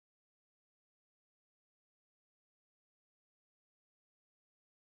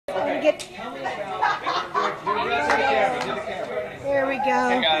get... There we go.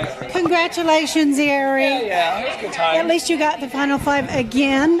 Hey guys. Congratulations, Erik. Yeah, it was a good time. At least you got the Final Five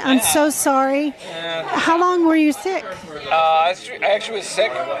again. I'm so sorry. How long were you sick? I actually was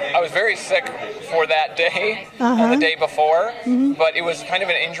sick. I was very sick for that day, the day before, but it was kind of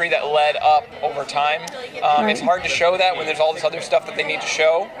an injury that led up over time. It's hard to show that when there's all this other stuff that they need to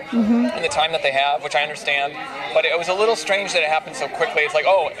show in the time that they have, which I understand. But it was a little strange that it happened so quickly. It's like,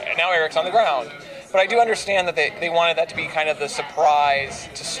 oh, now Erik's on the ground. But I do understand that they wanted that to be kind of the surprise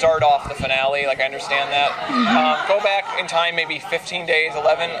to start off the finale. Like, I understand that. Go back in time maybe 15 days,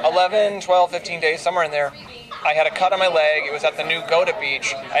 11, 12, 15 days, somewhere in there. I had a cut on my leg. It was at the new Goda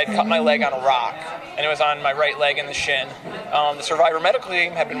Beach. I had cut my leg on a rock, and it was on my right leg in the shin. The Survivor medical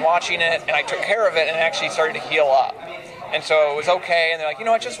team had been watching it, and I took care of it, and it actually started to heal up. And so it was okay, and they're like, you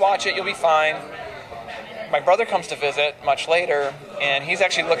know what, just watch it, you'll be fine. My brother comes to visit much later, and he's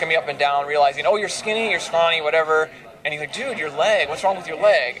actually looking me up and down, realizing, oh, you're skinny, you're scrawny, whatever. And he's like, dude, your leg, what's wrong with your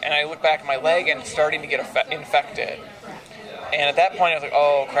leg? And I look back at my leg, and it's starting to get infected. And at that point, I was like,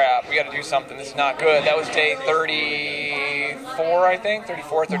 oh, crap, we got to do something. This is not good. That was day 34, I think,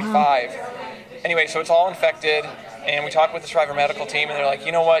 34, 35. Anyway, so it's all infected. And we talked with the Survivor medical team, and they're like,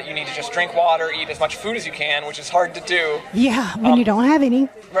 you know what, you need to just drink water, eat as much food as you can, which is hard to do. Yeah, when you don't have any.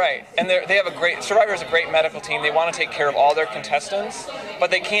 Right. And they have Survivor is a great medical team. They want to take care of all their contestants,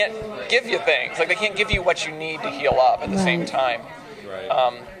 but they can't give you things. Like, they can't give you what you need to heal up at the same time.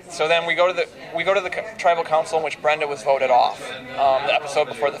 Right. So then we go to the tribal council in which Brenda was voted off, the episode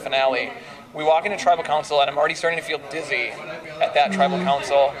before the finale. We walk into tribal council, and I'm already starting to feel dizzy at that tribal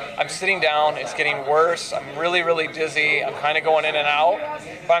council. I'm sitting down. It's getting worse. I'm really, really dizzy. I'm kind of going in and out.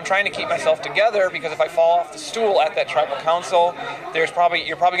 But I'm trying to keep myself together, because if I fall off the stool at that tribal council, you're probably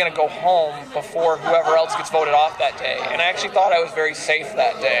going to go home before whoever else gets voted off that day. And I actually thought I was very safe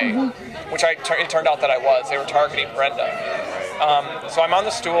that day, which it turned out that I was. They were targeting Brenda. So I'm on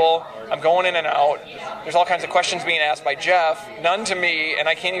the stool. I'm going in and out. There's all kinds of questions being asked by Jeff, none to me, and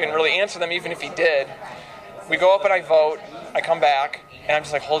I can't even really answer them, even if he did. We go up and I vote. I come back, and I'm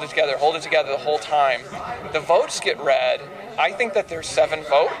just like, hold it together the whole time. The votes get read. I think that there's 7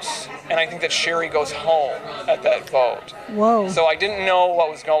 votes, and I think that Sherry goes home at that vote. Whoa. So I didn't know what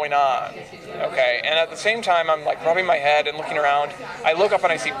was going on. Okay, and at the same time, I'm like rubbing my head and looking around. I look up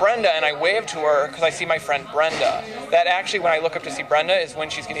and I see Brenda, and I wave to her because I see my friend Brenda. That actually, when I look up to see Brenda, is when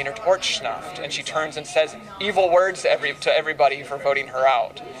she's getting her torch snuffed, and she turns and says evil words to everybody for voting her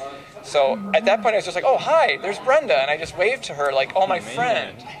out. So at that point, I was just like, oh, hi, there's Brenda, and I just waved to her like, oh, my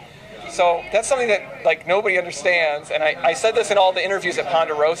friend. So that's something that, like, nobody understands, and I said this in all the interviews at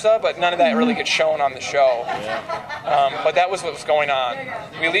Ponderosa, but none of that really gets shown on the show. But that was what was going on.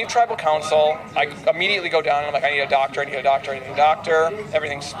 We leave tribal council. I immediately go down, and I'm like, I need a doctor, I need a doctor, I need a doctor.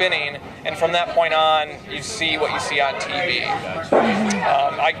 Everything's spinning, and from that point on, you see what you see on TV.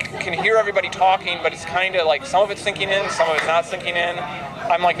 I can hear everybody talking, but it's kind of like some of it's sinking in, some of it's not sinking in.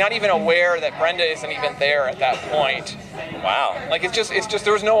 I'm like not even aware that Brenda isn't even there at that point. Wow. Like it's just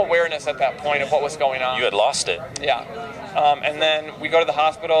there was no awareness at that point of what was going on. You had lost it. Yeah. And then we go to the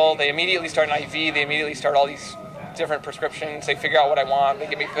hospital. They immediately start an IV. They immediately start all these different prescriptions. They figure out what I want. They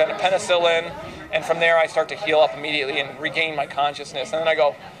give me penicillin. And from there, I start to heal up immediately and regain my consciousness. And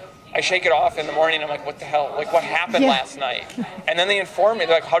then I shake it off in the morning. I'm like, what the hell? Like, what happened last night? And then they inform me.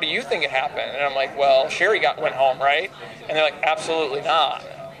 They're like, how do you think it happened? And I'm like, well, Sherry went home, right? And they're like, absolutely not.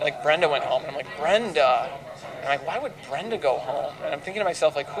 Like, Brenda went home. And I'm like, Brenda? And I'm like, why would Brenda go home? And I'm thinking to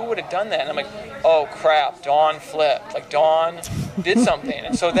myself, like, who would have done that? And I'm like, oh, crap, Dawn flipped. Like, Dawn did something.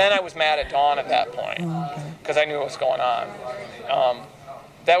 And so then I was mad at Dawn at that point because I knew what was going on.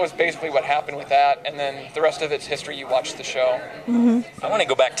 That was basically what happened with that. And then the rest of it's history. You watch the show. I want to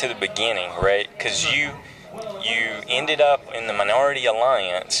go back to the beginning, right? Because you ended up in the Minority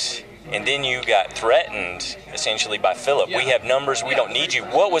Alliance, and then you got threatened, essentially, by Philip. Yeah. We have numbers, we don't need you.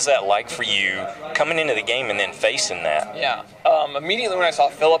 What was that like for you, coming into the game and then facing that? Yeah. Immediately when I saw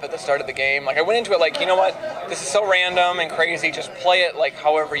Philip at the start of the game, like, I went into it like, you know what, this is so random and crazy, just play it like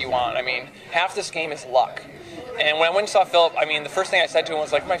however you want. I mean, half this game is luck. And when I went and saw Philip, I mean, the first thing I said to him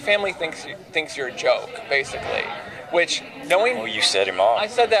was like, my family thinks you're a joke, basically. Which, knowing... Oh, you set him off. I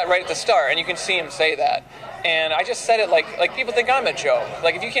said that right at the start, and you can see him say that. And I just said it like people think I'm a joke.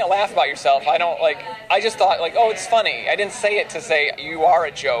 Like, if you can't laugh about yourself, I just thought, like, oh, it's funny. I didn't say it to say you are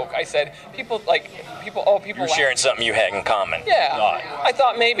a joke. I said, people You're sharing something you had in common. Yeah. I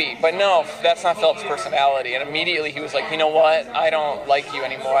thought maybe, but no, that's not Philip's personality. And immediately he was like, you know what? I don't like you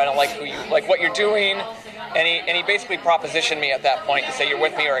anymore. I don't like what you're doing. And he basically propositioned me at that point to say, you're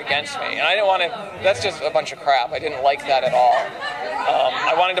with me or against me. And I didn't want to, that's just a bunch of crap. I didn't like that at all.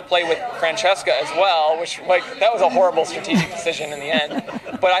 I wanted to play with Francesca as well, which, like, that was a horrible strategic decision in the end.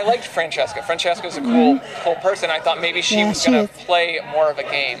 But I liked Francesca. Francesca's a cool person. I thought maybe she was going to play more of a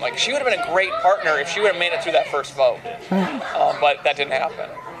game. Like, she would have been a great partner if she would have made it through that first vote. But that didn't happen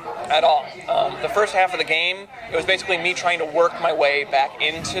at all. The first half of the game, it was basically me trying to work my way back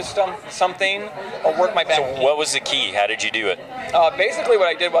into something, or work my back. So what was the key? How did you do it? Basically what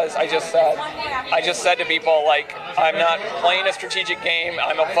I did was I just said to people, like, I'm not playing a strategic game.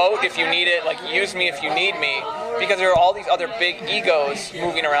 I'm a vote if you need it. Like, use me if you need me, because there are all these other big egos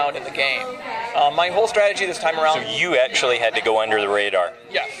moving around in the game. My whole strategy this time around. So you actually had to go under the radar.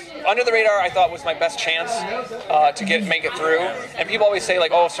 Yes. Under the radar, I thought was my best chance to make it through. And people always say,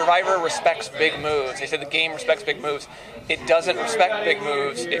 like, oh, Survivor respects big moves. They say the game respects big moves. It doesn't respect big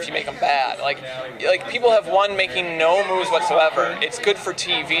moves if you make them bad. Like people have won making no moves whatsoever. It's good for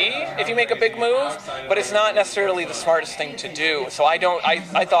TV if you make a big move, but it's not necessarily the smartest thing to do. So I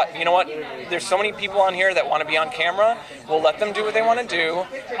thought, you know what? There's so many people on here that want to be on camera. We'll let them do what they want to do.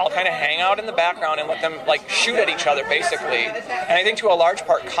 I'll kind of hang out in the background and let them, like, shoot at each other, basically. And I think to a large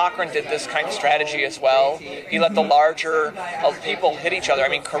part, Cochran did this kind of strategy as well. He let the larger people hit each other. I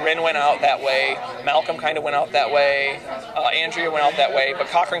mean, Corinne went out that way. Malcolm kind of went out that way. Andrea went out that way. But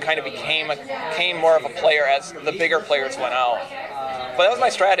Cochran kind of became more of a player as the bigger players went out. But that was my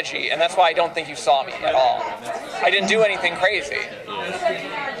strategy, and that's why I don't think you saw me at all. I didn't do anything crazy.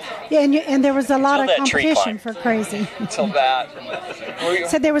 Yeah, and there was a lot of competition for crazy. Until that.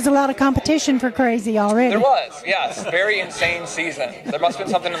 Said there was a lot of competition for crazy already. There was, yes. Very insane season. There must have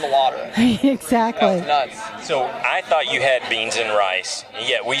been something in the water. Exactly. That was nuts. So I thought you had beans and rice, and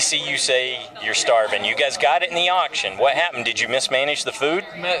yet we see you say you're starving. You guys got it in the auction. What happened? Did you mismanage the food?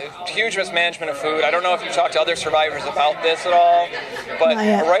 Huge mismanagement of food. I don't know if you talked to other survivors about this at all, but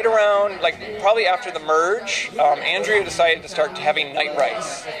right around, like, probably after the merge, Andrea decided to start having night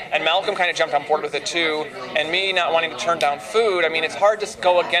rice. And Malcolm kind of jumped on board with it too. And me not wanting to turn down food, I mean, it's hard to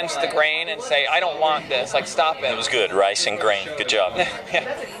go against the grain and say, I don't want this, like, stop it. It was good, rice and grain. Good job. Yeah.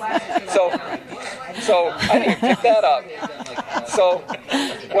 So I didn't pick that up. So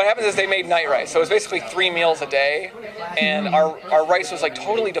what happens is they made night rice. So it was basically 3 meals a day. And our rice was, like,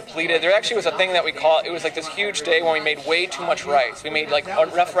 totally depleted. There actually was a thing that we call, it was like this huge day when we made way too much rice. We made, like,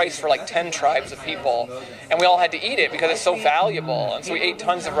 enough rice for, like, 10 tribes of people. And we all had to eat it because it's so valuable. And so we ate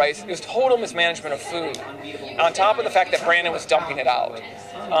tons of rice. It was total mismanagement of food. On top of the fact that Brandon was dumping it out.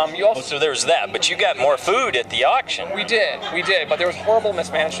 So there was that, but you got more food at the auction. We did, but there was horrible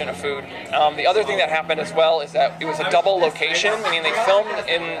mismanagement of food. The other thing that happened as well is that it was a double location, meaning they filmed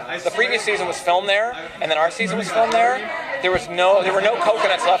the previous season was filmed there, and then our season was filmed there. There were no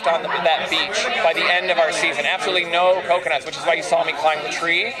coconuts left on that beach by the end of our season. Absolutely no coconuts, which is why you saw me climb the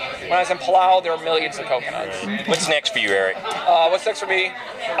tree. When I was in Palau, there were millions of coconuts. What's next for you, Erik? What's next for me?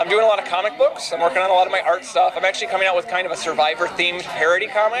 I'm doing a lot of comic books. I'm working on a lot of my art stuff. I'm actually coming out with kind of a Survivor-themed parody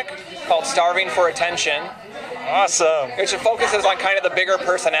comic called Starving for Attention. Awesome. Which focuses on kind of the bigger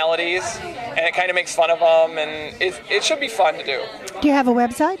personalities, and it kind of makes fun of them, and it should be fun to do. Do you have a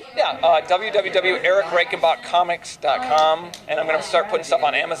website? Yeah, www.erikreichenbachcomics.com, and I'm going to start putting stuff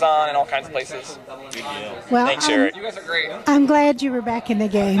on Amazon and all kinds of places. Well, thanks, Erik. You guys are great. I'm glad you were back in the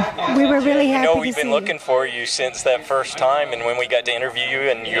game. We were really happy to see you. We've been looking for you since that first time, and when we got to interview you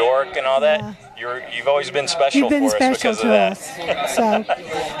in New York and all that, you've always been special for us because of that. So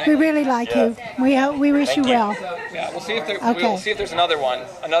we really like you. We wish you well. Yeah, we'll see if there's another one.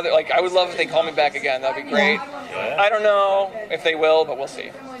 I would love if they call me back again. That'd be great. Yeah. I don't know if they will, but we'll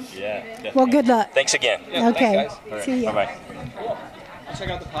see. Yeah. Definitely. Well, good luck. Thanks again. Yeah, okay. Thanks, guys. See you. Bye-bye. Cool. I'll check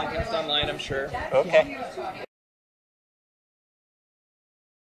out the podcast online, I'm sure. Okay.